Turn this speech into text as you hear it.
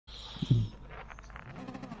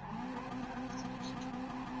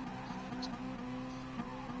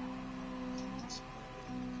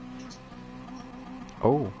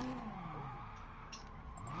Oh.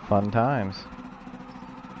 Fun times.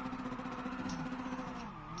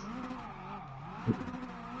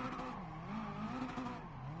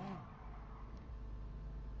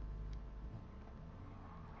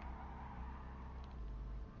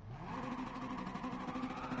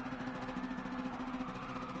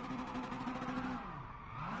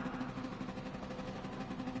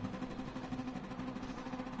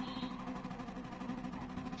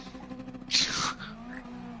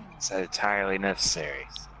 Is that entirely necessary?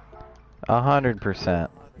 100%.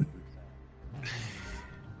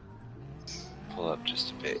 Pull up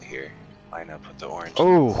just a bit here. Line up with the orange.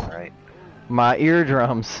 Oh, right. My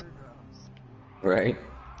eardrums. Right.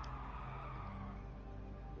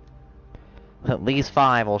 At least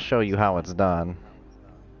 5 will show you how it's done.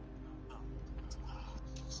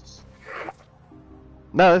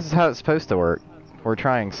 No, this is how it's supposed to work. We're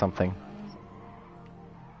trying something.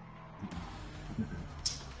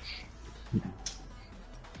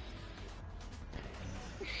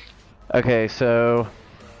 Okay, so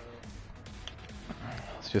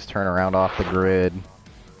let's just turn around off the grid.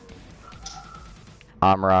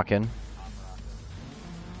 I'm rocking.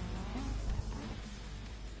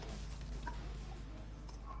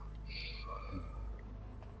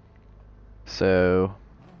 So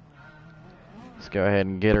let's go ahead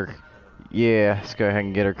and get her. Yeah, let's go ahead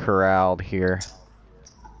and get her corralled here.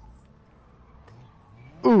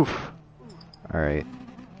 Oof. Alright.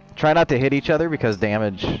 Try not to hit each other because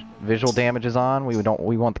visual damage is on. We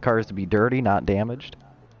want the cars to be dirty, not damaged.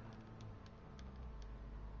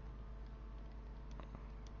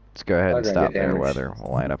 Let's go ahead and stop their weather.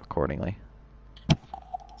 We'll line up accordingly.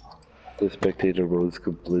 The spectator road's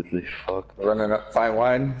completely fucked. Running up 5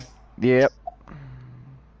 wide. Yep.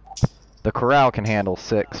 The corral can handle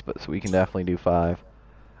 6, but so we can definitely do 5.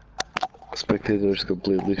 Spectator's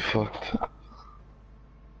completely fucked.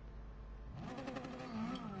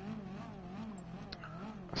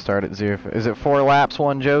 Start at 0. Is it 4 laps,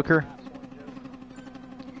 1 joker?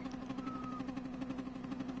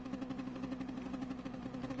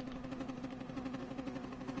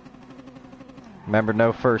 Remember,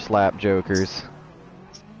 no first lap jokers.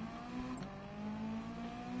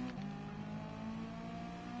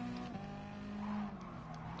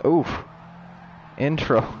 Oof.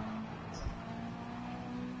 Intro.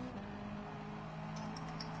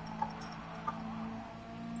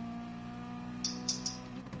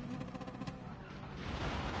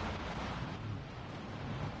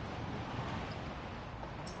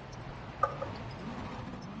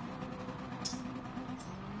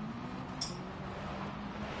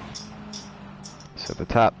 So the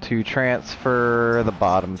top 2 transfer, the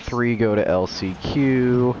bottom 3 go to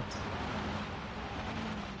LCQ.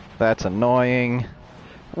 That's annoying.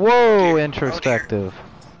 Whoa, introspective.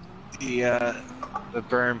 The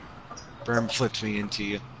berm flipped me into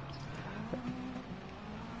you.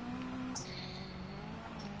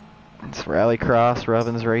 It's Rallycross,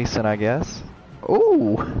 Rubbin's racing, I guess.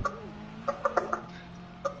 Ooh.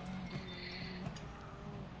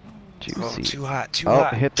 Juicy. Oh, too hot, too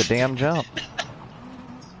hot. Oh, hit the damn jump.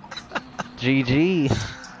 GG.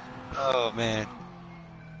 Oh, man.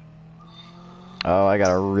 Oh, I got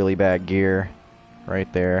a really bad gear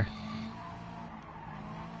right there.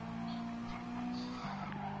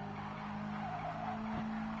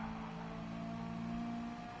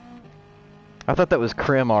 I thought that was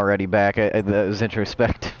Krim already back. That was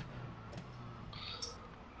introspective.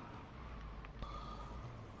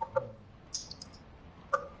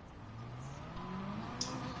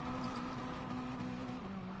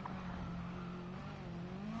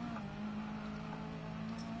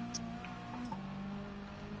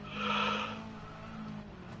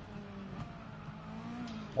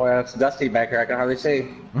 Well, it's dusty back here. I can hardly see.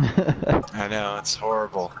 I know, it's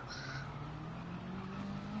horrible.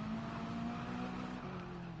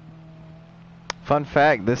 Fun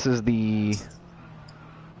fact, this is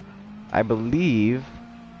I believe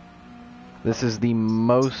this is the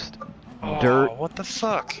most dirt. What the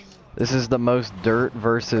fuck? This is the most dirt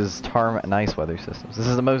versus nice weather systems. This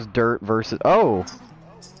is the most dirt versus. Oh!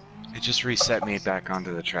 It just reset me back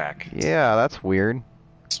onto the track. Yeah, that's weird.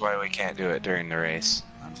 That's why we can't do it during the race,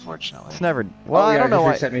 unfortunately. It's never. Well, I don't know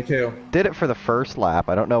why. Reset me too. Did it for the first lap.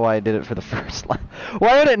 I don't know why I did it for the first lap.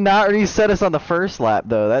 Why would it not reset us on the first lap,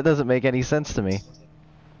 though? That doesn't make any sense to me.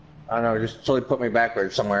 I don't know, just slowly put me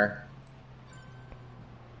backwards somewhere.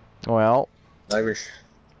 Well, I wish.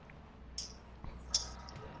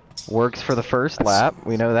 Works for the first lap.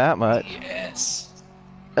 We know that much. Yes.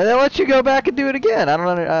 And then let you go back and do it again. I don't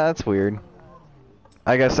know. That's weird.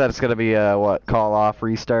 I guess that's gonna be what, call off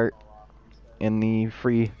restart in the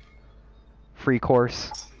free free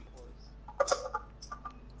course.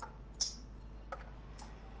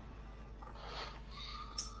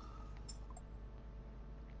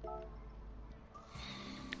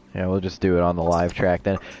 Yeah, we'll just do it on the live track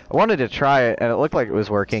then. I wanted to try it, and it looked like it was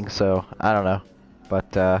working, so I don't know.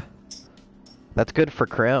 But, that's good for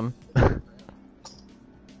Crim.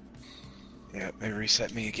 Yeah, they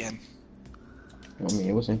reset me again. I mean,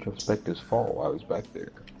 it was Introspective's fault while I was back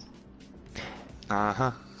there.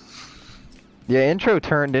 Uh-huh. Yeah, intro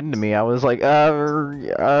turned into me. I was like,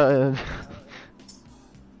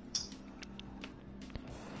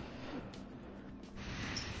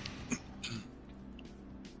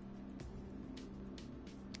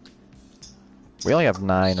 We only have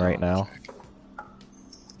 9 right now.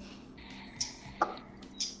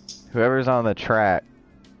 Whoever's on the track,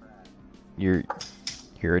 you're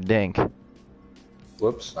a dink.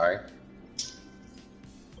 Whoops, sorry.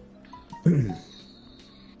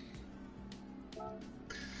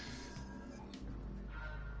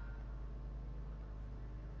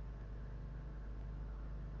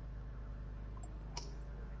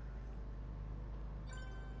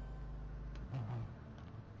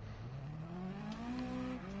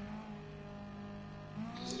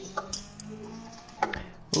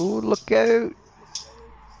 Ooh, look out!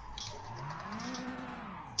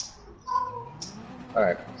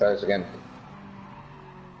 Alright, try this again.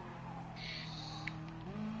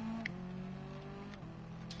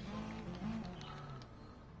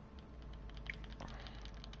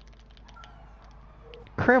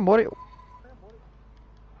 Crim, what?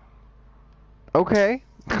 Okay.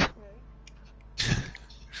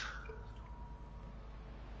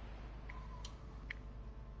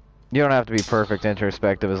 You don't have to be perfect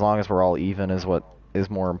introspective, as long as we're all even is what is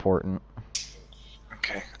more important.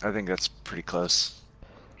 Okay, I think that's pretty close.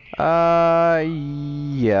 Yeah,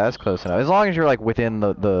 that's close enough. As long as you're like within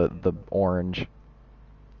the orange.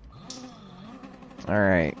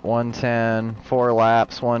 Alright, 110, 4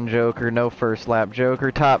 laps, 1 joker, no first lap joker,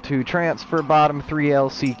 top 2 transfer, bottom 3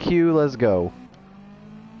 LCQ, let's go.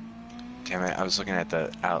 Damn it, I was looking at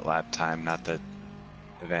the out lap time, not the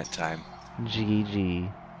event time. GG.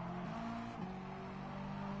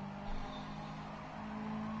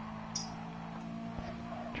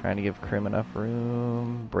 Trying to give Crim enough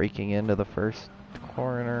room, breaking into the first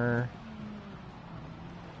corner.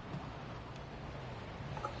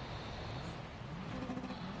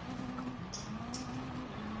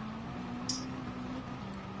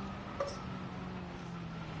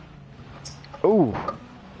 Ooh,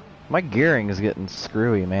 my gearing is getting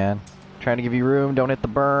screwy, man. Trying to give you room, don't hit the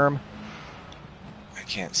berm. I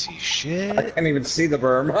can't see shit. I can't even see the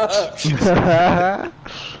berm.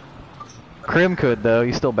 Crim could, though.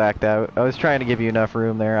 He still backed out. I was trying to give you enough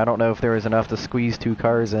room there. I don't know if there was enough to squeeze 2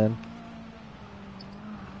 cars in.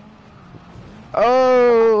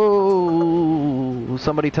 Oh!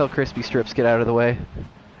 Somebody tell Crispy Strips get out of the way.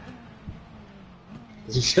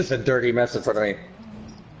 It's just a dirty mess in front of me.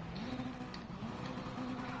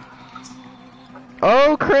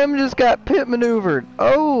 Oh, Crim just got pit maneuvered.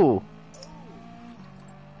 Oh!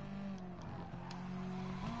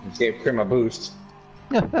 Just gave Crim a boost.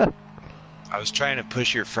 I was trying to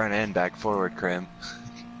push your front end back forward, Crim.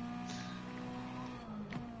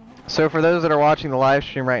 So for those that are watching the live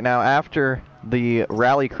stream right now, after the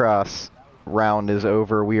Rallycross round is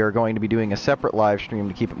over, we are going to be doing a separate live stream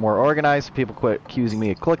to keep it more organized, so people quit accusing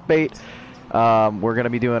me of clickbait. We're going to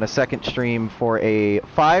be doing a second stream for a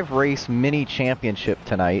 5-race mini championship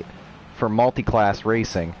tonight for multi-class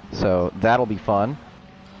racing, so that'll be fun.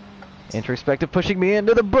 Introspective pushing me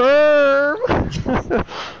into the berm!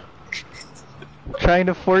 Trying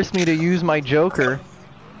to force me to use my joker,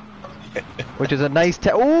 which is a nice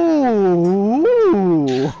ooh!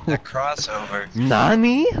 That crossover.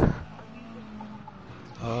 Nani?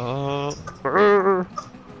 Oh.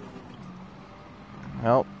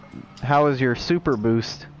 Well, how is your super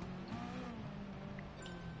boost?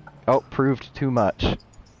 Oh, proved too much.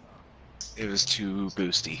 It was too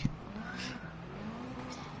boosty.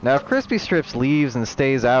 Now, if Crispy Strips leaves and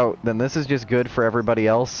stays out, then this is just good for everybody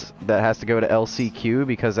else that has to go to LCQ,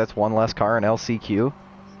 because that's 1 less car in LCQ.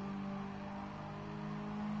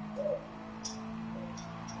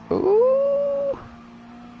 Ooh!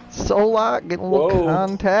 Solak getting a little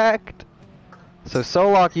contact. So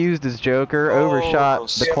Solak used his joker, overshot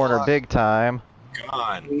the corner big time.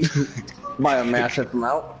 Gone. Might have mashed him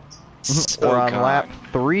out. We're on lap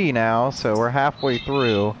 3 now, so we're halfway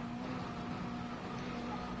through.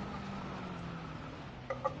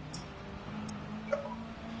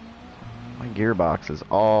 My gearbox is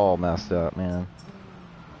all messed up, man.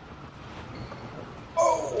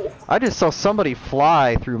 I just saw somebody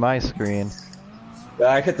fly through my screen.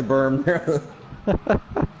 I hit the berm.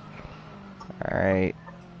 Alright.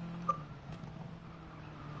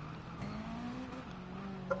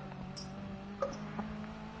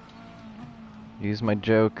 Use my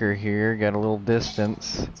joker here, got a little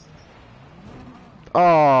distance.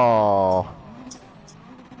 Oh!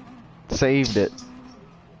 Saved it.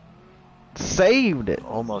 Saved it!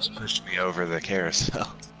 Almost pushed me over the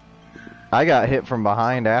carousel. I got hit from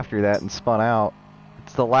behind after that and spun out.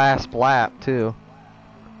 It's the last lap, too.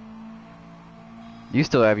 You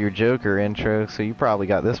still have your joker intro, so you probably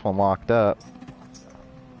got this one locked up.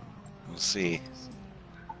 We'll see.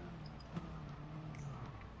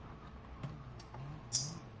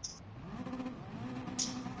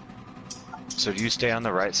 So do you stay on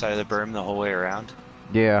the right side of the berm the whole way around?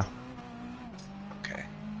 Yeah. Okay.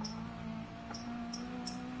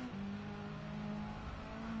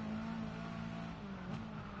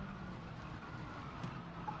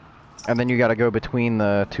 And then you gotta go between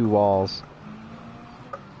the two walls.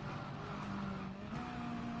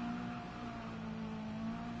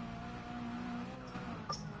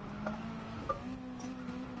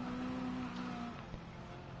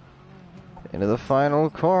 Into the final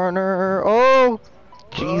corner. Oh!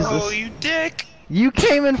 Jesus. Oh, you dick! You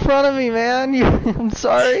came in front of me, man. I'm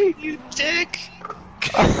sorry. You dick!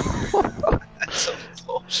 That's some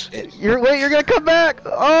bullshit. Wait, you're gonna come back.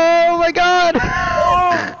 Oh my god!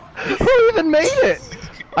 Who even made it?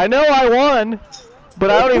 I know I won, but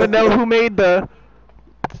I don't even know who made the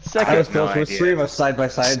second. I was no close. It was idea. 3 of us side by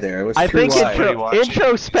side there. It was I three think wide.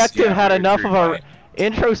 Introspective Yeah, had we were enough three of a wide.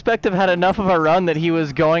 Introspective had enough of a run that he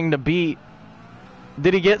was going to beat.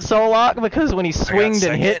 Did he get so locked? Because when he swinged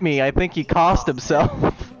and hit second. me, I think he cost himself.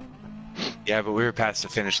 Yeah, but we were past the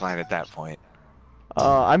finish line at that point.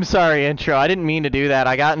 I'm sorry, Intro. I didn't mean to do that.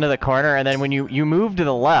 I got into the corner, and then when you moved to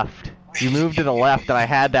the left, and I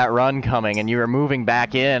had that run coming, and you were moving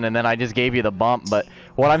back in, and then I just gave you the bump. But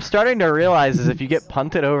what I'm starting to realize is if you get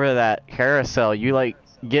punted over that carousel, you like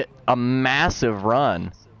get a massive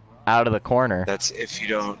run out of the corner. That's if you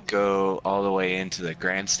don't go all the way into the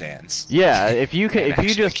grandstands. Yeah, if you can, And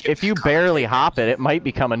if you barely hop it, it might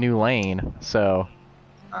become a new lane. So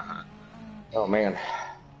Oh man.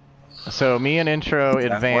 me and Intro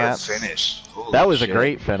advanced. What a finish. Holy That was shit. a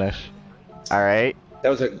great finish. All right. That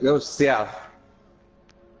was yeah.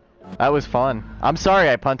 That was fun. I'm sorry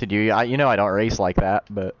I punted you. You know I don't race like that,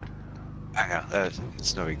 but... I know,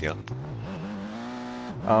 it's no big deal.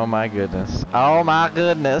 Oh my goodness. Oh my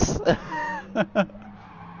goodness.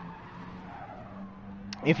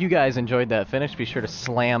 If you guys enjoyed that finish, be sure to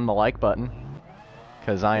slam the like button.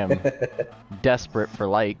 Because I am desperate for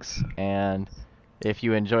likes. And if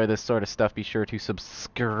you enjoy this sort of stuff, be sure to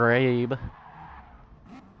subscribe.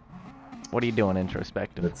 What are you doing,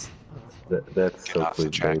 Introspective? That's Get so off the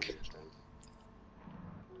cool, track. babe.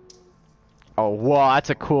 Oh, wow,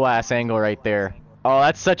 that's a cool ass angle right there. Oh,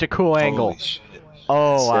 that's such a cool angle. Holy shit.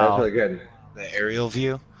 Oh, Yeah, that's wow. really good. The aerial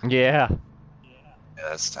view? Yeah, Yeah,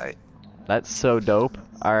 that's tight. that's so dope.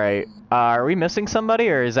 Alright, are we missing somebody,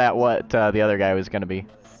 or is that what the other guy was going to be?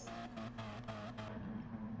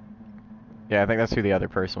 Yeah, I think that's who the other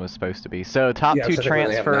person was supposed to be. So, top Yeah, two so I think we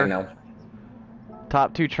only have 9 transfer, now.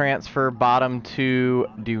 top two transfer, bottom two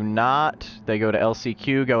do not. They go to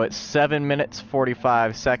LCQ, go at 7 minutes,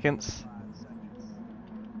 45 seconds.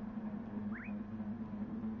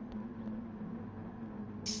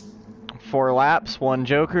 Four laps, one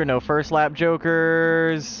joker, no first lap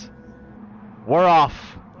jokers. We're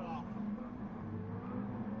off.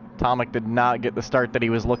 Atomic did not get the start that he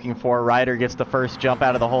was looking for. Ryder gets the first jump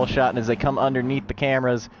out of the whole shot, and as they come underneath the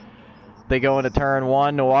cameras, they go into turn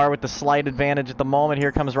one. Noir with the slight advantage at the moment.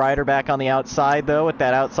 Here comes Ryder back on the outside, though, with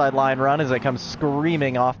that outside line run as they come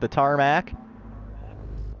screaming off the tarmac.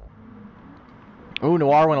 Ooh,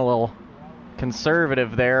 Noir went a little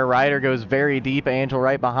conservative there. Ryder goes very deep. Angel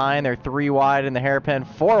right behind. They're 3 wide in the hairpin,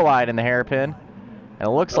 4 wide in the hairpin. And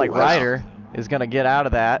it looks like wow. Ryder is going to get out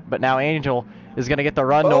of that. But now Angel is going to get the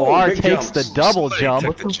run. Oh, Noir big takes jumps. the double Somebody jump.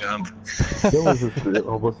 took the jump. That was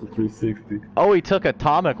almost a 360. Oh, he took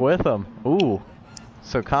Atomic with him. Ooh.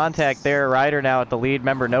 So contact there. Ryder now at the lead.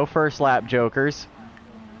 Remember, no first lap jokers.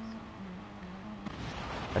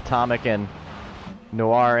 Atomic and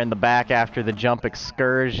Noir in the back after the jump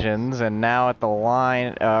excursions, and now at the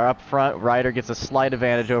line, up front, Ryder gets a slight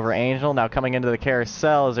advantage over Angel. Now coming into the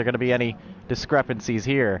carousel, is there going to be any discrepancies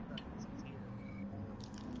here?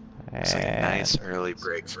 It's like a nice early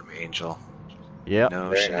break from Angel. Yep. No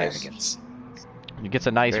Very shenanigans. He gets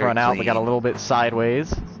a nice Very run out, but got a clean. little bit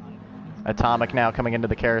sideways. Atomic now coming into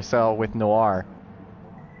the carousel with Noir.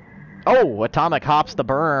 Oh, Atomic hops the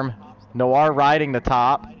berm. Noir riding the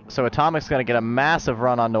top, so Atomic's going to get a massive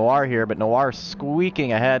run on Noir here, but Noir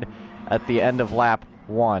squeaking ahead at the end of lap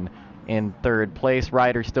 1 in 3rd place.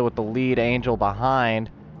 Ryder still with the lead, Angel behind.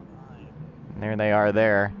 And there they are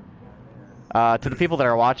there. To the people that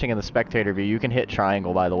are watching in the spectator view, you can hit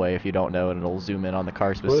triangle, by the way, if you don't know, and it'll zoom in on the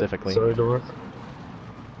car specifically. Sorry, Noir.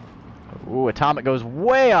 Ooh, Atomic goes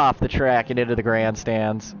way off the track and into the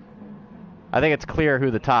grandstands. I think it's clear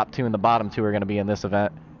who the top 2 and the bottom 2 are going to be in this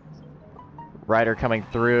event. Ryder coming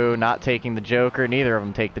through, not taking the Joker. Neither of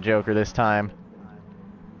them take the Joker this time.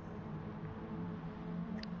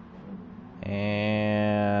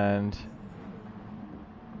 And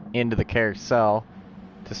into the carousel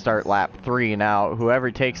to start lap 3. Now,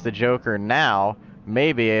 whoever takes the Joker now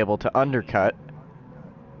may be able to undercut.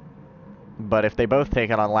 But if they both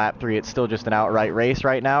take it on lap 3, it's still just an outright race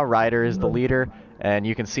right now. Ryder is the leader, and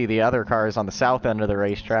you can see the other cars on the south end of the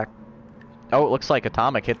racetrack. Oh, it looks like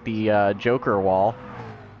Atomic hit the Joker wall.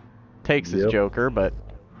 Takes his Joker, but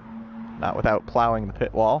not without plowing the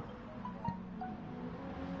pit wall.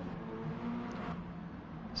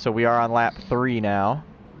 So we are on lap 3 now.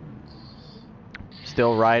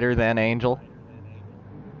 Still Ryder, then Angel.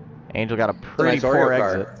 Angel got a pretty Nice poor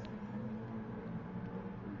Oreo exit. car.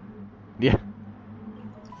 Yeah.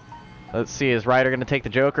 Let's see, is Ryder going to take the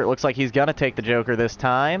Joker? It looks like he's going to take the Joker this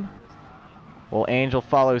time. Will Angel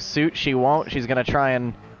follow suit? She won't. She's going to try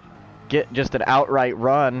and get just an outright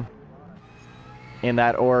run in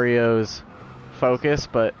that Oreo's Focus,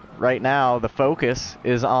 but right now the focus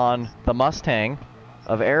is on the Mustang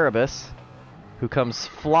of Erebus, who comes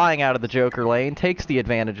flying out of the Joker lane, takes the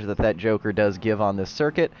advantage that that Joker does give on this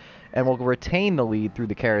circuit, and will retain the lead through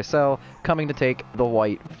the carousel, coming to take the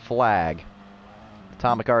white flag.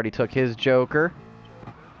 Atomic already took his Joker.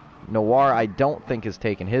 Noir, I don't think, has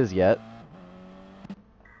taken his yet.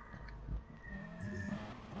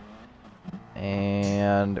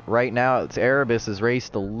 And right now it's Erebus' race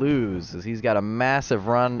to lose, as he's got a massive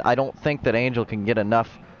run. I don't think that Angel can get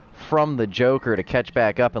enough from the Joker to catch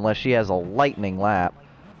back up unless she has a lightning lap.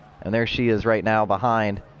 And there she is right now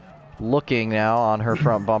behind, looking now on her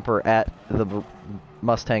front bumper at the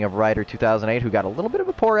Mustang of Ryder 2008, who got a little bit of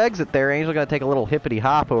a poor exit there. Angel going to take a little hippity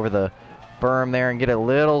hop over the berm there and get a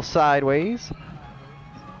little sideways.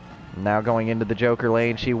 Now going into the Joker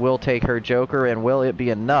lane, she will take her Joker, and will it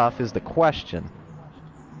be enough is the question.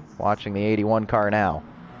 Watching the 81 car now.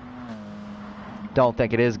 Don't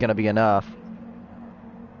think it is going to be enough.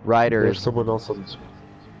 Ryder There's is... someone else on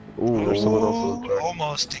the... Ooh. There's someone else on the track.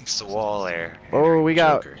 Almost dinks the wall there. Oh, we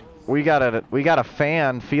got Joker. we got a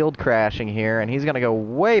fan field crashing here, and he's going to go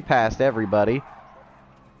way past everybody.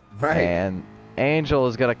 Right. And Angel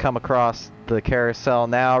is going to come across the carousel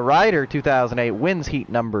now. Ryder 2008 wins heat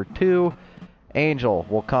number 2. Angel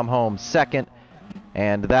will come home second,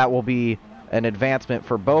 and that will be an advancement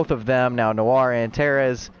for both of them. Now Noir and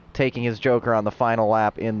Terez, taking his Joker on the final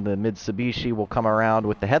lap in the Mitsubishi, will come around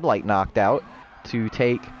with the headlight knocked out to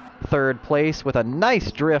take 3rd place with a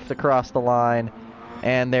nice drift across the line.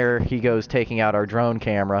 And there he goes, taking out our drone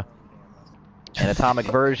camera. An Atomic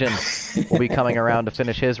version will be coming around to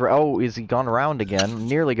finish his... Oh, is he gone around again?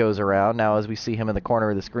 Nearly goes around. Now as we see him in the corner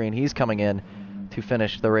of the screen, he's coming in to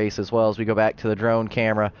finish the race as well, as we go back to the drone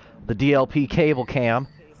camera, the DLP cable cam.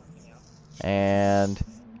 And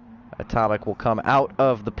Atomic will come out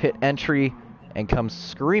of the pit entry and come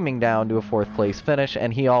screaming down to a 4th place finish,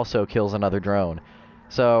 and he also kills another drone.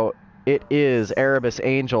 So it is Erebus,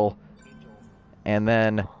 Angel, and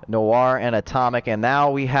then Noir and Atomic, and now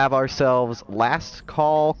we have ourselves last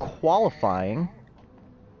call qualifying,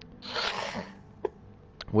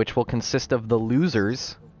 which will consist of the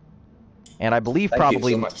losers, and I believe Thank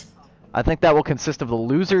probably... you so much. I think that will consist of the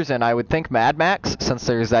losers, and I would think Mad Max, since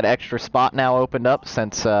there's that extra spot now opened up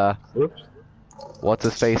since, Whoops.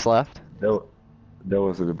 what's-his-face left? That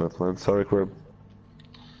wasn't in my plan. Sorry, Quib.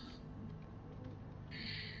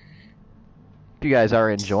 If you guys are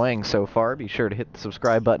enjoying so far, be sure to hit the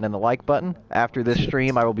subscribe button and the like button. After this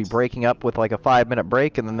stream, I will be breaking up with like a 5-minute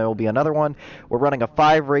break, and then there will be another one. We're running a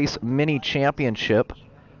 5-race mini championship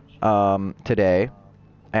today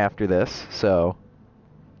after this, so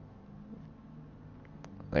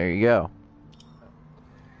there you go.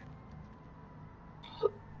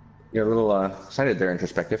 You're a little excited there,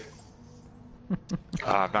 Introspective.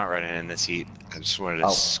 I'm not running in this heat. I just wanted to Oh.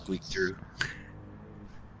 squeak through.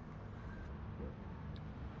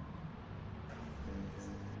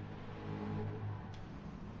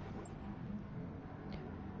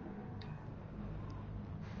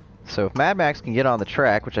 So if Mad Max can get on the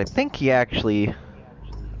track, which I think he actually...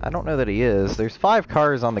 I don't know that he is. There's 5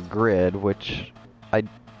 cars on the grid, which I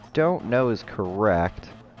don't know is correct.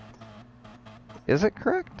 Is it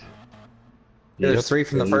correct? There's 3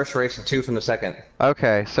 from the first race and 2 from the second.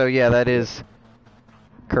 Okay, so yeah, that is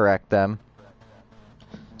correct then.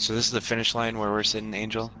 So this is the finish line where we're sitting,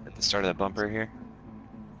 Angel, at the start of that bumper here.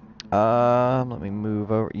 Let me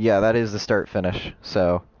move over. Yeah, that is the start finish.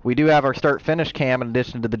 So we do have our start finish cam in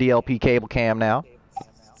addition to the DLP cable cam now.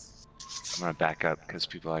 I'm gonna back up because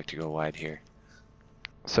people like to go wide here.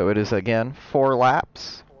 So it is again 4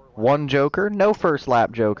 laps, 1 joker, no first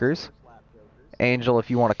lap jokers. Angel, if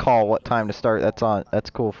you want to call what time to start, that's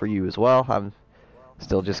cool for you as well. I'm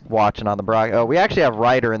still just watching on the broadcast. Oh, we actually have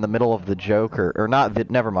Ryder in the middle of the joker, or not.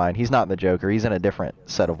 Never mind, he's not in the joker. He's in a different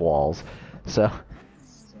set of walls.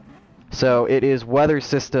 So it is Weather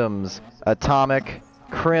Systems, Atomic,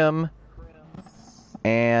 Crim,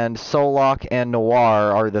 and Solok and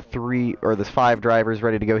Noir are the 5 drivers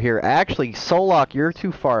ready to go here. Actually, Solok, you're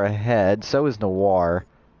too far ahead. So is Noir.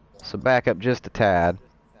 So back up just a tad.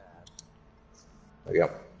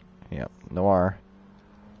 Yep. Yep, Noir.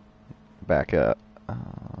 Back up.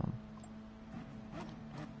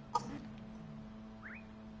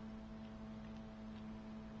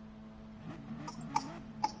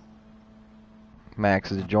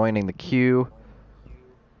 Max is joining the queue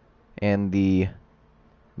in the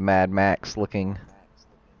Mad Max looking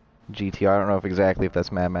GTR. I don't know exactly if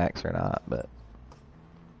that's Mad Max or not, but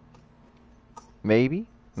maybe,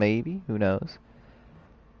 who knows.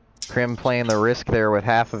 Crim playing the risk there with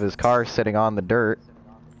half of his car sitting on the dirt.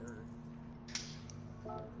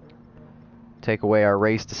 Take away our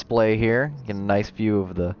race display here. Get a nice view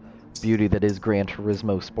of the beauty that is Gran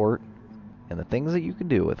Turismo Sport and the things that you can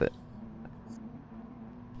do with it.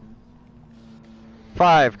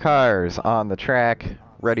 5 cars on the track,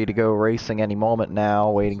 ready to go racing any moment now,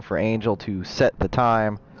 waiting for Angel to set the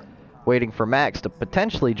time, waiting for Max to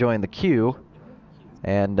potentially join the queue.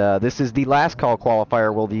 And this is the last call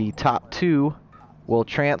qualifier. Will the top 2 will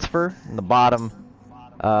transfer, and the bottom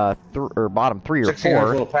bottom 3 or 4. A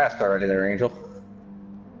little past already there, Angel.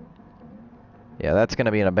 Yeah, that's going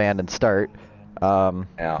to be an abandoned start.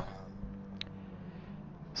 Yeah.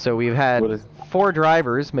 So we've had 4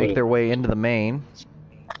 drivers make their way into the main.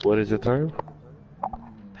 What is the time?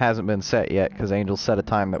 Hasn't been set yet because Angel set a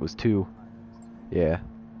time that was 2. Yeah.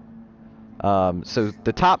 So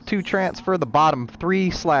the top 2 transfer, the bottom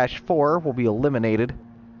 3/4 will be eliminated.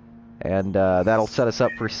 And that'll set us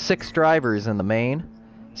up for 6 drivers in the main.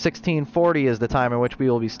 16:40 is the time in which we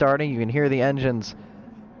will be starting. You can hear the engines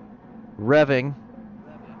revving.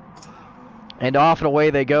 And off and away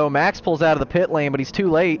they go. Max pulls out of the pit lane, but he's too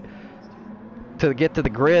late to get to the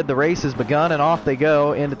grid. The race has begun, and off they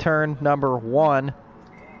go into turn number 1.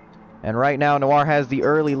 And right now, Noir has the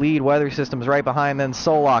early lead. Weather Systems right behind, then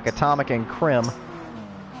Solok, Atomic, and Crim.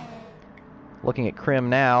 Looking at Crim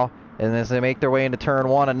now, and as they make their way into turn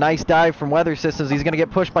 1, a nice dive from Weather Systems. He's going to get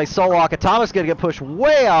pushed by Solok. Atomic's going to get pushed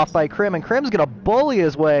way off by Crim, and Crim's going to bully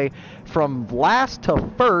his way from last to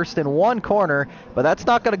first in one corner, but that's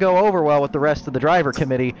not going to go over well with the rest of the driver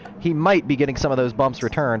committee. He might be getting some of those bumps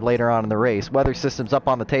returned later on in the race. Weather Systems up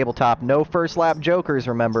on the tabletop. No first lap jokers,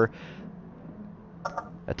 remember.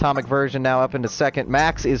 Atomic version now up into second.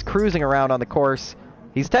 Max is cruising around on the course.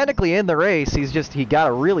 He's technically in the race. He got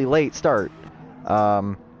a really late start.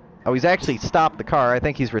 He's actually stopped the car. I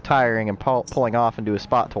think he's retiring and pulling off into a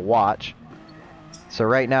spot to watch. So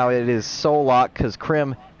right now it is Solok because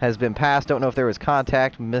Crim has been passed. Don't know if there was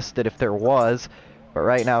contact. Missed it if there was. But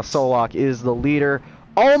right now Solok is the leader.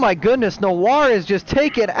 Oh my goodness, Noir has just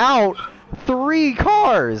taken out 3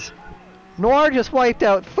 cars. Noir just wiped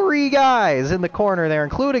out 3 guys in the corner there,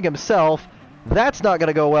 including himself. That's not going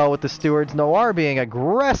to go well with the stewards. Noir being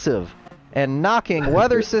aggressive and knocking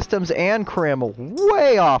Weather Systems and Crim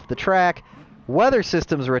way off the track. Weather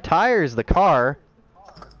Systems retires the car.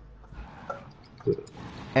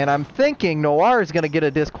 And I'm thinking Noir is going to get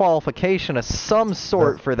a disqualification of some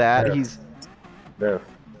sort for that. Yeah,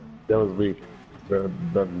 that was weak.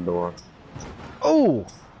 Nothing Noir. Oh!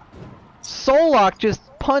 Solok just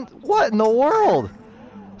what in the world?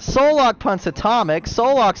 Solok punts Atomic.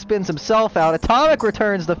 Solok spins himself out. Atomic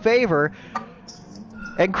returns the favor.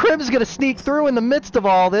 And Crim's going to sneak through in the midst of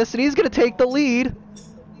all this, and he's going to take the lead.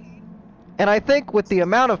 And I think with the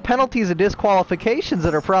amount of penalties and disqualifications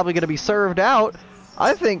that are probably going to be served out,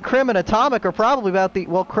 I think Crim and Atomic are probably about the...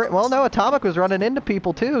 Well, no, Atomic was running into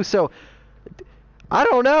people too, so... I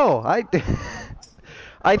don't know.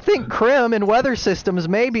 I think Crim and Weather Systems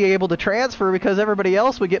may be able to transfer because everybody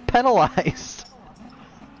else would get penalized.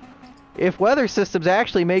 If Weather Systems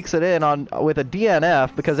actually makes it in with a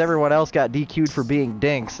DNF because everyone else got DQ'd for being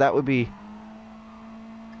dinks, that would be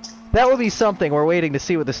That would be something. We're waiting to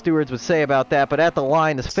see what the stewards would say about that. But at the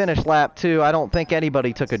line, this finish lap 2, I don't think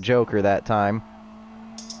anybody took a joker that time.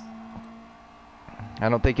 I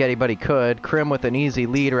don't think anybody could. Krim with an easy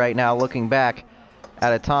lead right now, looking back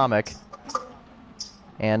at Atomic.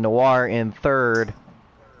 And Noir in third.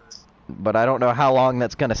 But I don't know how long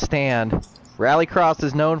that's going to stand. Rallycross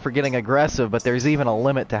is known for getting aggressive, but there's even a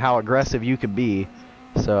limit to how aggressive you can be.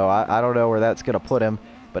 So I don't know where that's going to put him.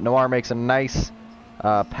 But Noir makes a nice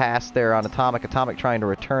pass there on Atomic. Atomic trying to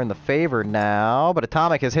return the favor now. But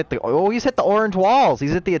Atomic has hit the... Oh, he's hit the orange walls.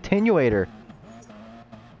 He's hit the attenuator.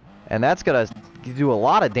 And that's going to do a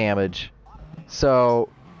lot of damage. So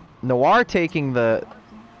Noir taking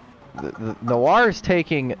Noir's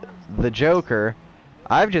taking the Joker.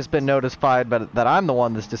 I've just been notified that I'm the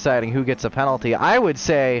one that's deciding who gets a penalty. I would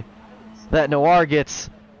say that Noir gets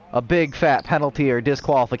a big fat penalty or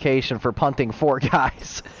disqualification for punting 4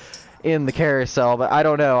 guys in the carousel, but I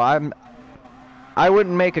don't know. I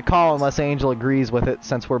wouldn't make a call unless Angel agrees with it,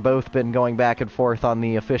 since we're both been going back and forth on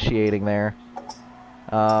the officiating there.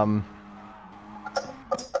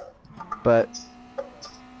 But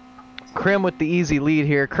Krim with the easy lead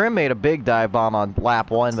here. Krim made a big dive bomb on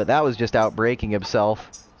lap 1, but that was just out braking himself.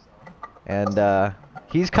 And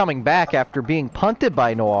he's coming back after being punted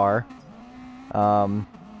by Noir.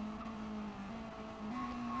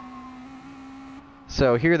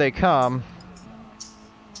 So here they come.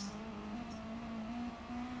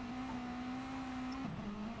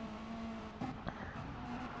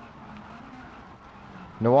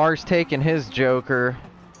 Noir's taken his Joker,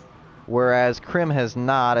 whereas Krim has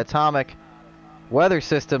not. Atomic weather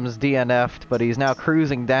system's DNF'd, but he's now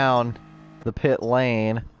cruising down the pit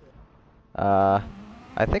lane. I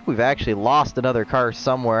think we've actually lost another car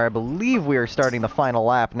somewhere. I believe we are starting the final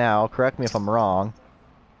lap now. Correct me if I'm wrong.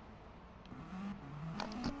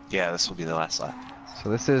 Yeah, this will be the last lap. So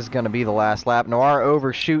this is going to be the last lap. Noir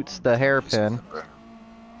overshoots the hairpin.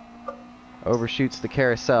 Overshoots the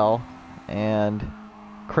carousel. And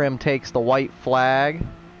Krim takes the white flag.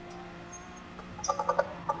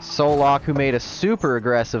 Solok, who made a super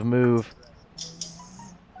aggressive move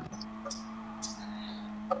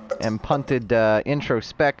and punted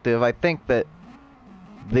introspective. I think that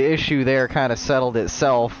the issue there kind of settled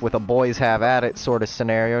itself with a boys have at it sort of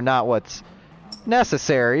scenario. Not what's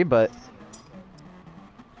necessary, but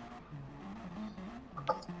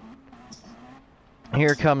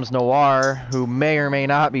here comes Noir, who may or may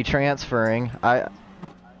not be transferring.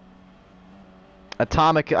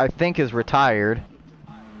 Atomic, I think, is retired.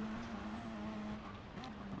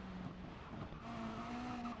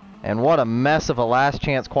 And what a mess of a last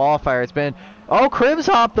chance qualifier it's been. Oh, Krim's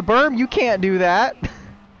hopped the berm. You can't do that.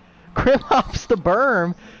 Krim hops the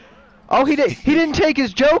berm. Oh, he didn't take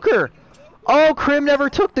his Joker. Oh, Krim never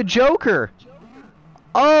took the Joker.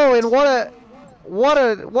 Oh, and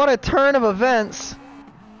what a turn of events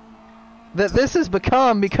that this has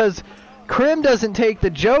become, because Krim doesn't take the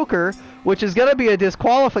Joker, which is going to be a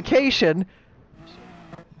disqualification.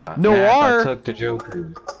 Noir I took the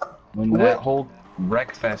Joker. When that whole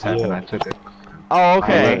Wreckfest happened, I took it. Oh,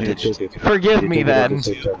 okay. Forgive me then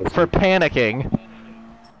for panicking.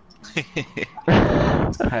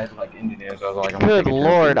 I had like engineers, I was like, Good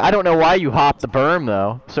lord, I don't know why you hopped the berm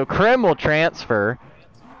though. So Krim will transfer.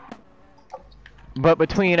 But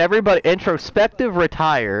between everybody, introspective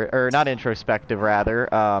retired, or not introspective rather,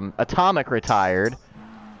 Atomic retired,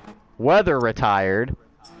 Weather retired,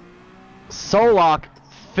 Solok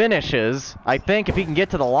finishes. I think if he can get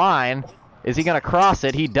to the line, is he going to cross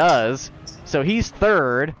it? He does. So he's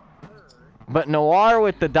third. But Noir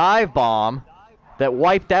with the dive bomb that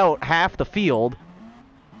wiped out half the field.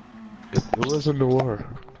 It wasn't Noir.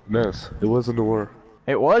 Ness, it wasn't Noir.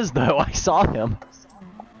 It was, though. I saw him.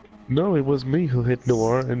 No, it was me who hit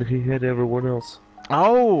Noir, and he hit everyone else.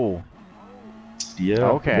 Oh. Yeah.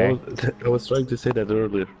 Okay. I was trying to say that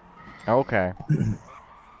earlier. Okay.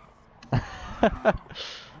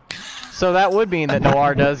 So that would mean that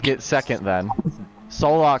Noir does get second then.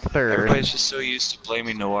 Solok third. Everybody's just so used to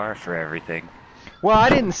blaming Noir for everything. Well, I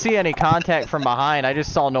didn't see any contact from behind. I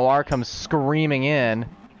just saw Noir come screaming in.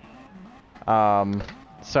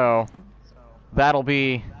 So that'll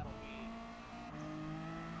mean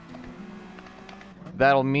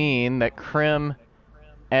that Krim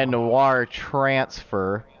and Noir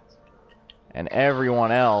transfer, and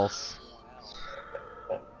everyone else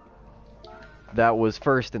that was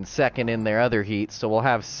first and second in their other heats, so we'll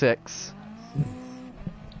have 6.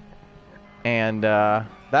 And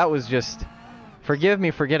that was just, forgive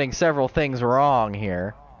me for getting several things wrong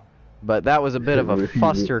here, but that was a bit of a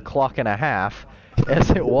fuster cluck and a half, as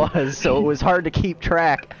it was, so it was hard to keep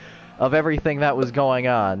track of everything that was going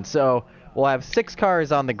on. So we'll have 6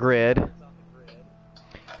 cars on the grid.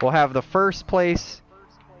 We'll have the first place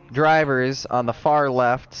drivers on the far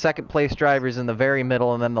left, second place drivers in the very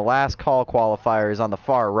middle, and then the last call qualifiers on the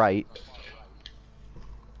far right.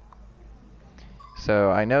 So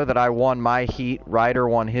I know that I won my heat, Ryder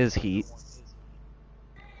won his heat.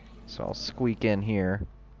 So I'll squeak in here.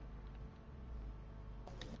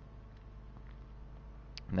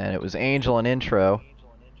 And then it was Angel and Intro.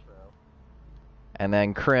 And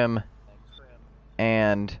then Crim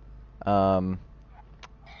and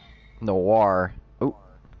Noir. Ooh.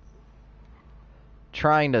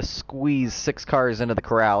 Trying to squeeze 6 cars into the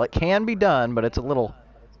corral. It can be done, but it's a little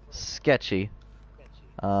sketchy.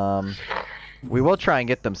 We will try and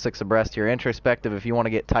get them 6 abreast here. Introspective if you want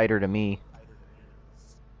to get tighter to me.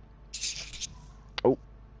 Oh.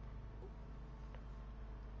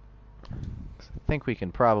 I think we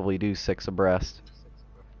can probably do 6 abreast.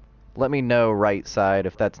 Let me know right side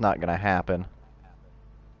if that's not going to happen.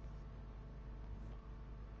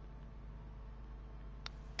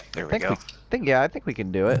 There we go. I think we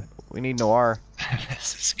can do it. We need Noir.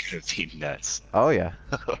 This is gonna be nuts. Oh yeah.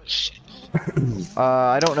 Oh shit.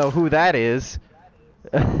 I don't know who that is.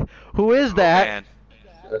 Who is that? Man.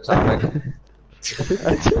 Atomic.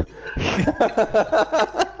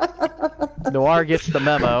 Noir gets the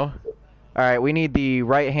memo. Alright, we need the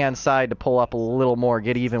right-hand side to pull up a little more,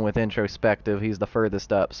 get even with Introspective. He's the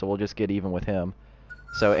furthest up, so we'll just get even with him.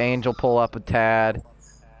 So Angel pull up a tad.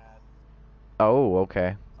 Oh,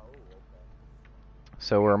 okay.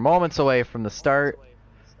 So we're moments away from the start.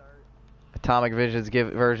 Atomic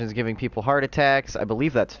version's giving people heart attacks. I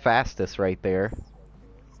believe that's Fastest right there.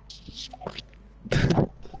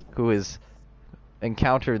 Who has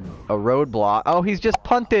encountered a roadblock. Oh, he's just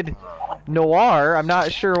punted Noir. I'm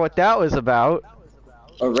not sure what that was about.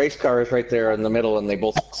 A race car is right there in the middle, and they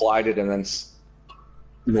both collided, and then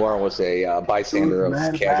Noir was a bystander of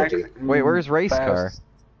casualty. Wait, where's Race Car?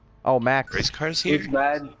 Oh, Max. Race cars here? It's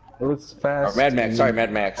bad. It was fast. Or Mad Max, sorry,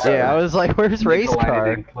 Mad Max. Yeah, I was like, where's Race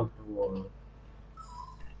Car?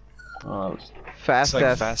 Fast It's like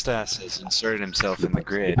ass. Fast Ass has inserted himself in the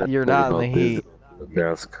grid. You're not in the heat.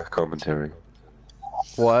 There's commentary.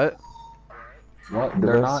 What? What? The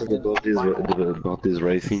They're best not. thing about this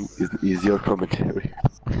racing is your commentary.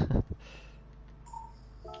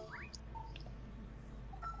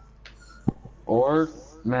 Or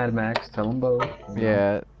Mad Max. Tell them both.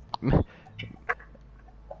 Yeah.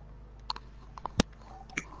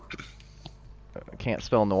 I can't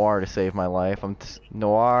spell Noir to save my life.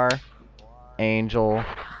 Noir, Angel,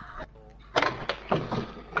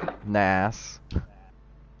 Nas,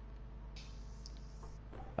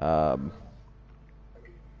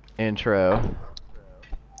 Intro,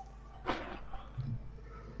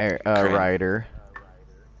 Ryder,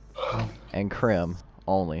 and Crim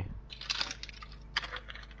only.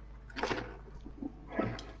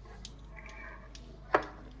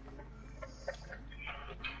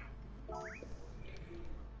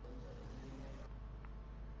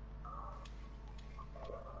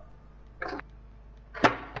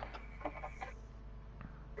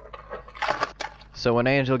 So when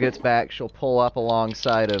Angel gets back, she'll pull up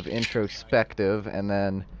alongside of Introspective, and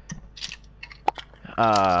then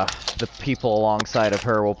the people alongside of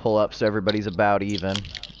her will pull up so everybody's about even.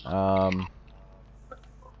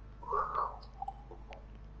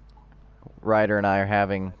 Ryder and I are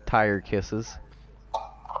having tire kisses.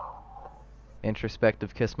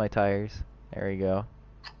 Introspective kiss my tires. There you go.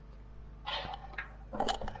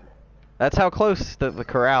 That's how close the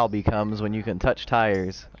corral becomes when you can touch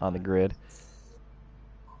tires on the grid.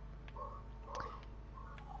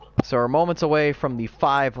 So we're moments away from the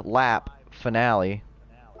 5-lap finale.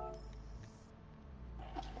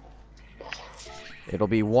 It'll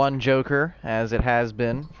be 1 Joker, as it has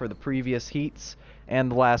been for the previous heats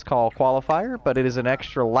and the last call qualifier, but it is an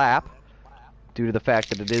extra lap due to the fact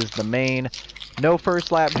that it is the main. No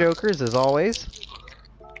first lap Jokers, as always.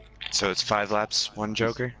 So it's 5 laps, 1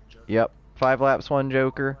 Joker? Yep, 5 laps, 1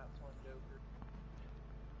 Joker.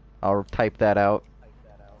 I'll type that out.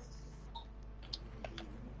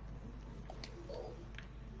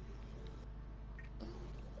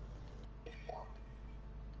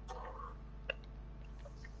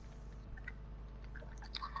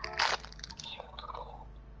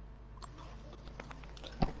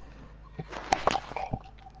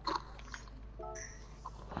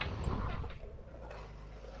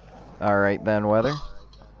 Alright then, Weather.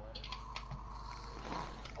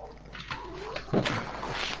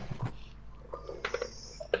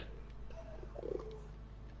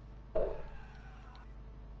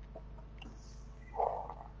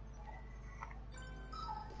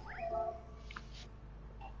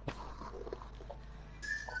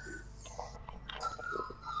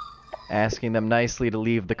 Asking them nicely to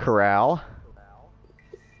leave the corral.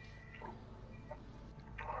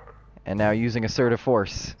 And now using assertive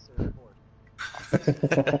force.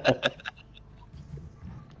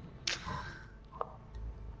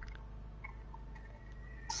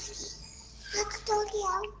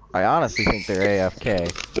 I honestly think they're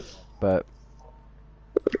AFK, but...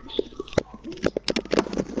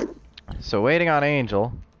 So waiting on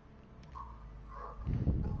Angel.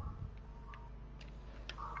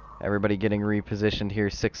 Everybody getting repositioned here,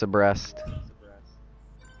 6 abreast.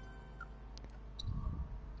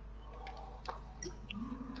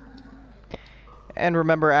 And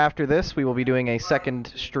remember, after this, we will be doing a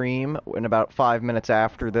second stream in about 5 minutes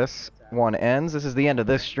after this one ends. This is the end of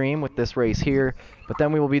this stream with this race here. But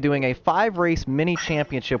then we will be doing a 5-race mini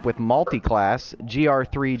championship with multi-class,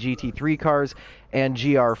 GR3 GT3 cars, and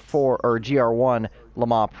GR4 or GR1 Le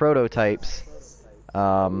Mans prototypes.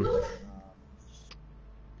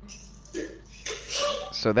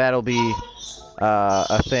 So that'll be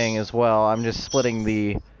a thing as well. I'm just splitting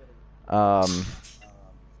the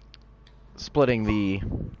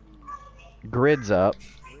grids up,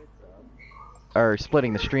 or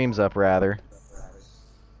splitting the streams up rather.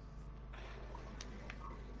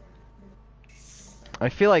 I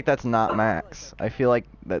feel like that's not Max. I feel like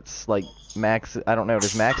that's like Max. I don't know.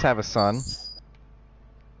 Does Max have a son?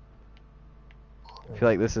 I feel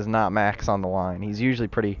like this is not Max on the line. He's usually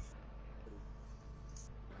pretty...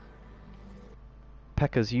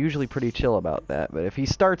 Pekka's usually pretty chill about that, but if he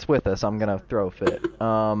starts with us, I'm gonna throw a fit.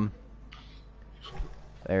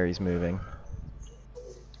 There, he's moving.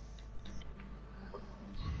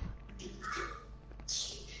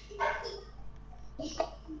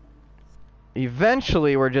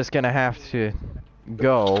 Eventually, we're just gonna have to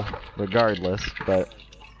go, regardless, but...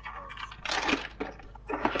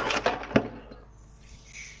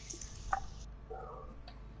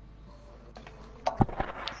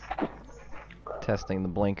 Testing the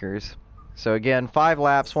blinkers. So again, 5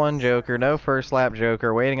 laps, 1 joker, no first lap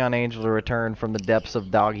joker, waiting on Angel to return from the depths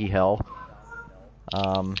of doggy hell.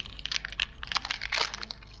 Just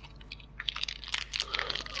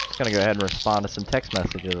gonna go ahead and respond to some text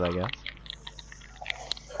messages, I guess.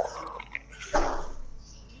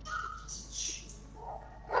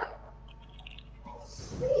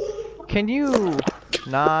 Can you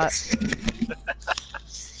not...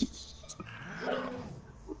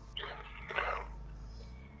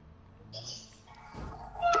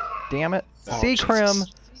 Damn it. Oh, See, Jesus. Krim,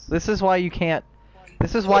 this is why you can't...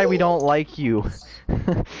 This is why we don't like you.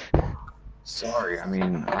 Sorry, I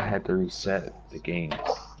mean, I had to reset the game,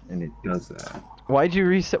 and it does that. Why'd you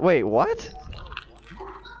reset? Wait, what?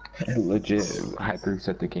 Legit, I had to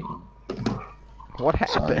reset the game. What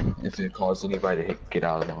Sorry, happened? if it caused anybody to get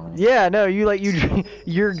out of the line. Yeah, no,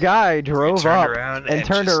 your guy drove turned up around and and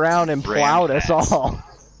turned just around and ran plowed us past. all.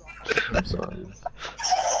 I'm sorry.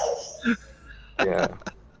 Yeah.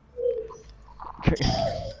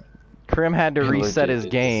 Krim had to He reset his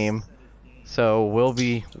legit- game, so we'll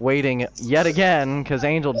be waiting yet again because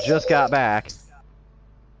Angel just got back.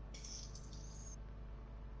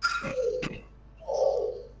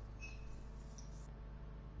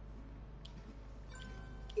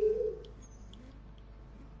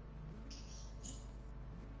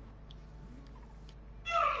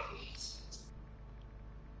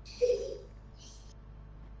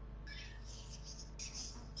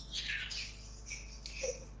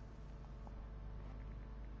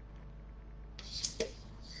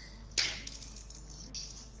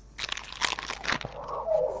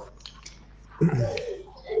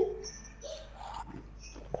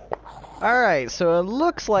 Alright, so it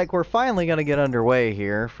looks like we're finally going to get underway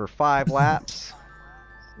here for 5 laps.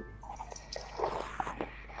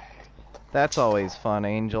 That's always fun,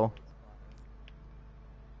 Angel.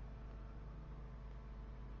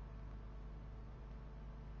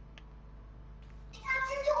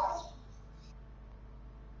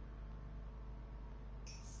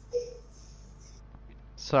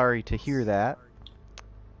 Sorry to hear that.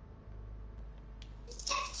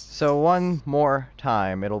 So one more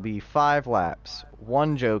time, it'll be 5 laps,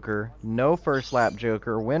 1 joker, no first lap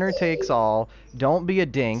joker, winner takes all, don't be a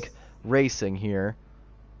dink, racing here.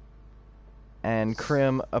 And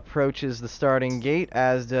Krim approaches the starting gate,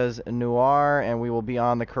 as does Noir, and we will be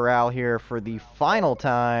on the corral here for the final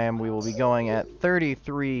time. We will be going at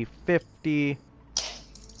 33:50.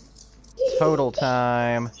 Total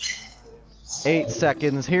time, 8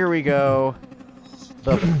 seconds, here we go.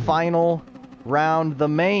 The final round, the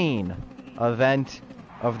main event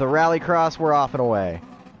of the Rallycross. We're off and away.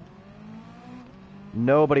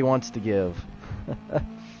 Nobody wants to give.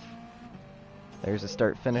 There's the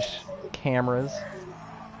start finish cameras.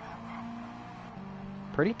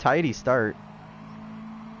 Pretty tidy start.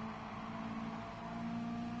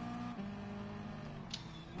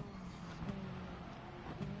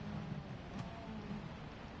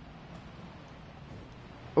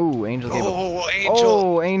 Ooh, Angel gave Oh, a... Angel!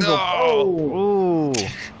 Oh, Angel! No! Ooh!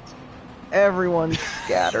 Everyone's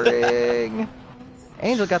scattering.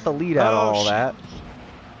 Angel got the lead out of all that.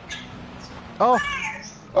 Oh!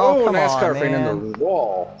 Oh, come NASCAR on, ran man. into the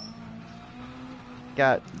wall.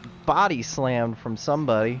 Got body slammed from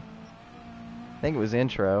somebody. I think it was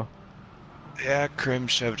Intro. Yeah, Krim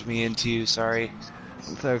shoved me into you, sorry.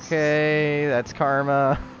 It's okay, that's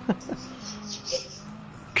karma.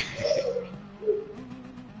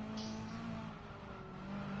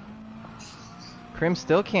 Krim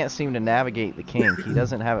still can't seem to navigate the kink. He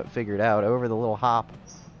doesn't have it figured out. Over the little hop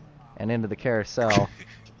and into the carousel.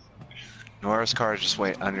 Nora's car just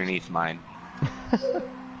went underneath mine.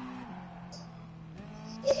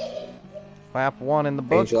 Lap 1 in the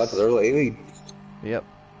books. Angel out to the early lead. Yep.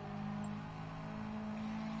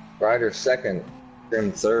 Ryder second.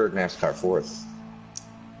 Grim third. NASCAR fourth.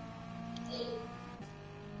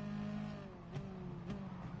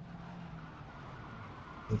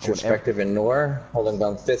 Introspective and Nora holding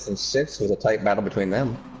down fifth and sixth with a tight battle between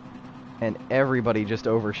them. And everybody just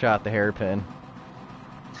overshot the hairpin.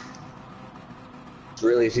 It's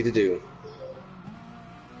really easy to do.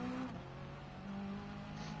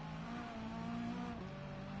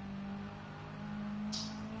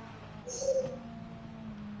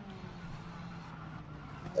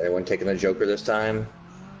 Anyone taking the Joker this time?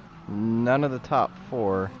 None of the top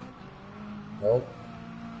 4. Nope.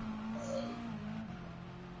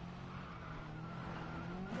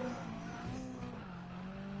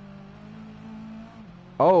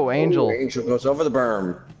 Oh, Angel. Ooh, Angel goes over the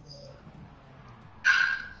berm.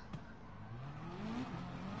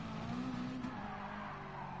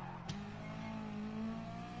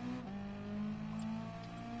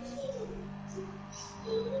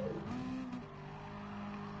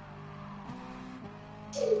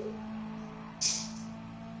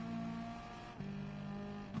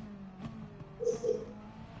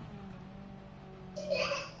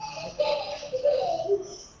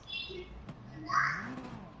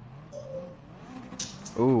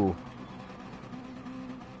 Ooh.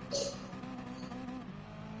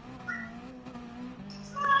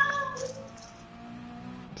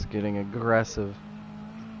 It's getting aggressive.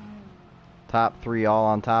 Top 3 all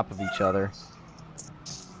on top of each other.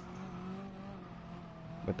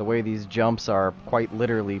 With the way these jumps are, quite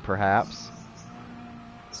literally perhaps.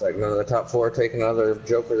 It's like none of the top 4 taking another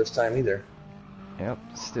Joker this time either. Yep,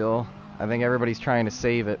 still, I think everybody's trying to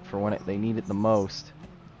save it for when they need it the most.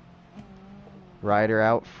 Ryder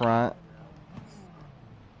out front.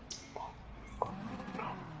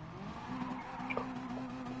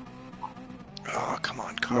 Oh, come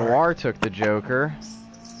on, car. Noir took the Joker.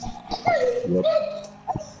 Yep.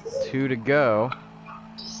 2 to go.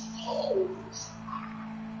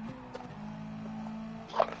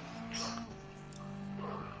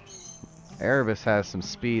 Erebus has some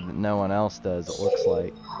speed that no one else does, it looks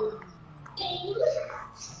like.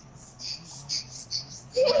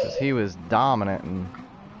 'Cause he was dominant in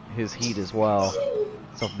his heat as well.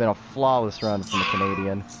 So it's been a flawless run from the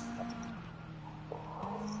Canadian.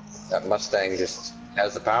 That Mustang just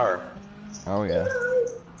has the power. Oh yeah.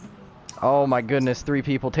 Oh my goodness, 3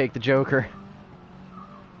 people take the Joker.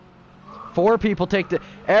 4 people take the...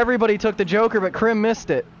 Everybody took the Joker, but Krim missed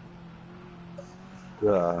it.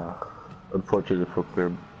 Unfortunately for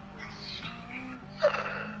Krim.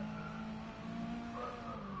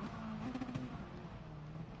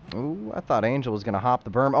 Ooh, I thought Angel was gonna hop the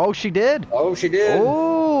berm. Oh, she did! Oh, she did.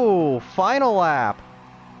 Ooh, final lap.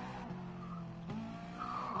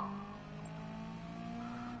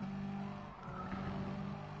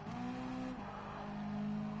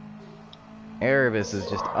 Erebus is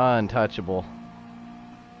just untouchable.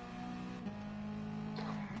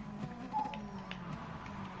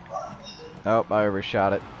 Oh, I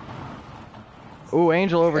overshot it. Ooh,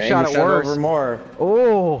 Angel overshot it worse. Over more.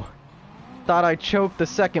 Oh, thought I choked the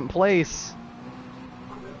second place.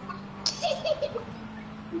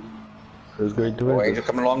 Who's going to Oh, win? Angel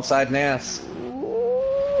coming alongside Nas.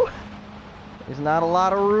 Ooh, there's not a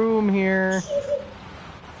lot of room here.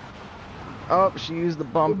 Oh, she used the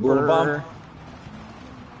bumper. Little bump.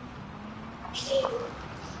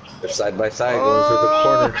 They're side by side going through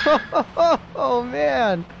the corner. Oh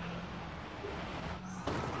man.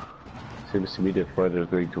 Seems to me that Ryder's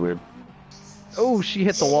going to win. Oh, she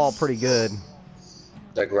hit the wall pretty good.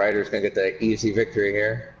 Like Ryder's gonna get the easy victory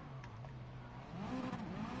here.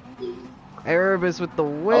 Erebus with the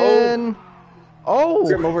win. Oh!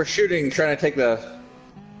 Grim overshooting, trying to take the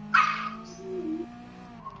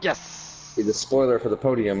Yes! Be the spoiler for the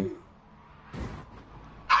podium.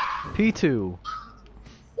 P2.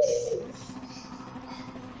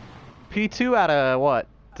 P2 out of what?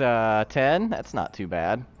 10? That's not too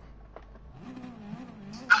bad.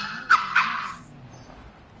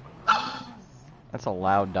 That's a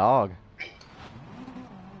loud dog.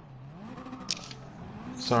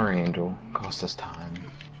 Sorry, Angel. Cost us time.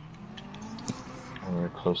 We were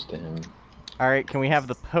close to him. Alright, can we have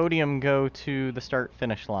the podium go to the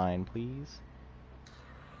start-finish line, please?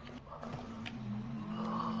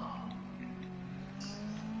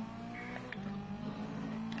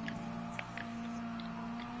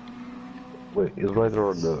 Wait, it's right there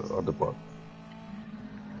on the bottom.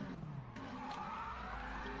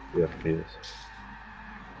 Yeah, it is.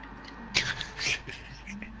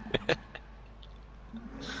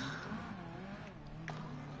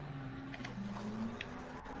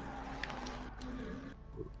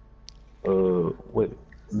 Wait,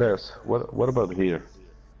 Ness, what about here?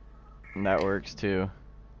 That works too.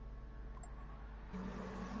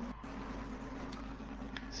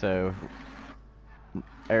 So,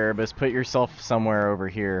 Erebus, put yourself somewhere over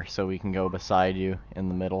here so we can go beside you in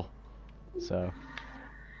the middle. So.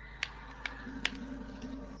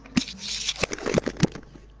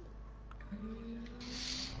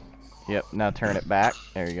 Yep, now turn it back.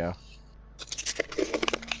 There you go.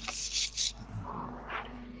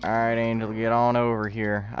 Alright, Angel, get on over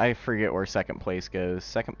here. I forget where second place goes.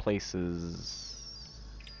 Second place is...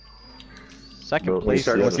 Second Are we place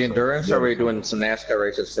starting is... with the endurance, or are we doing some NASCAR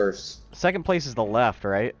races first? Second place is the left,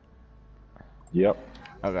 right? Yep.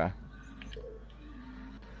 Okay.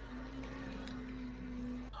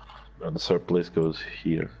 And the third place goes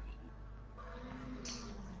here.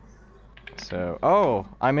 So, oh,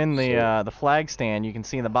 I'm in the flag stand. You can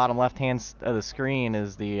see in the bottom left hand of the screen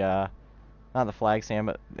is the not the flag stand,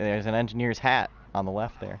 but there's an engineer's hat on the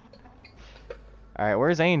left there. All right,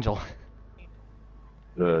 where's Angel?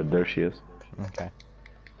 There she is. Okay.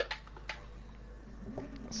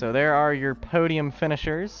 So there are your podium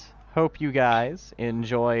finishers. Hope you guys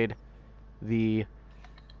enjoyed the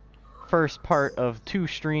first part of 2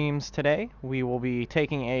 streams today. We will be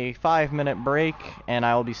taking a 5-minute break, and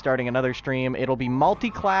I will be starting another stream. It'll be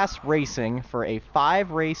multi-class racing for a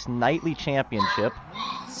 5-race nightly championship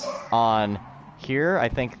on here. I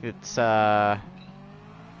think it's, can't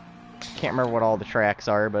remember what all the tracks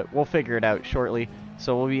are, but we'll figure it out shortly.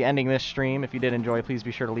 So we'll be ending this stream. If you did enjoy, please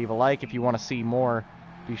be sure to leave a like. If you want to see more,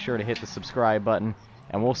 be sure to hit the subscribe button,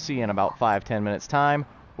 and we'll see you in about 5-10 minutes time.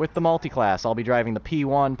 With the multi-class, I'll be driving the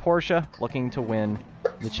P1 Porsche, looking to win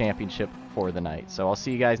the championship for the night. So I'll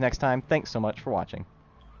see you guys next time. Thanks so much for watching.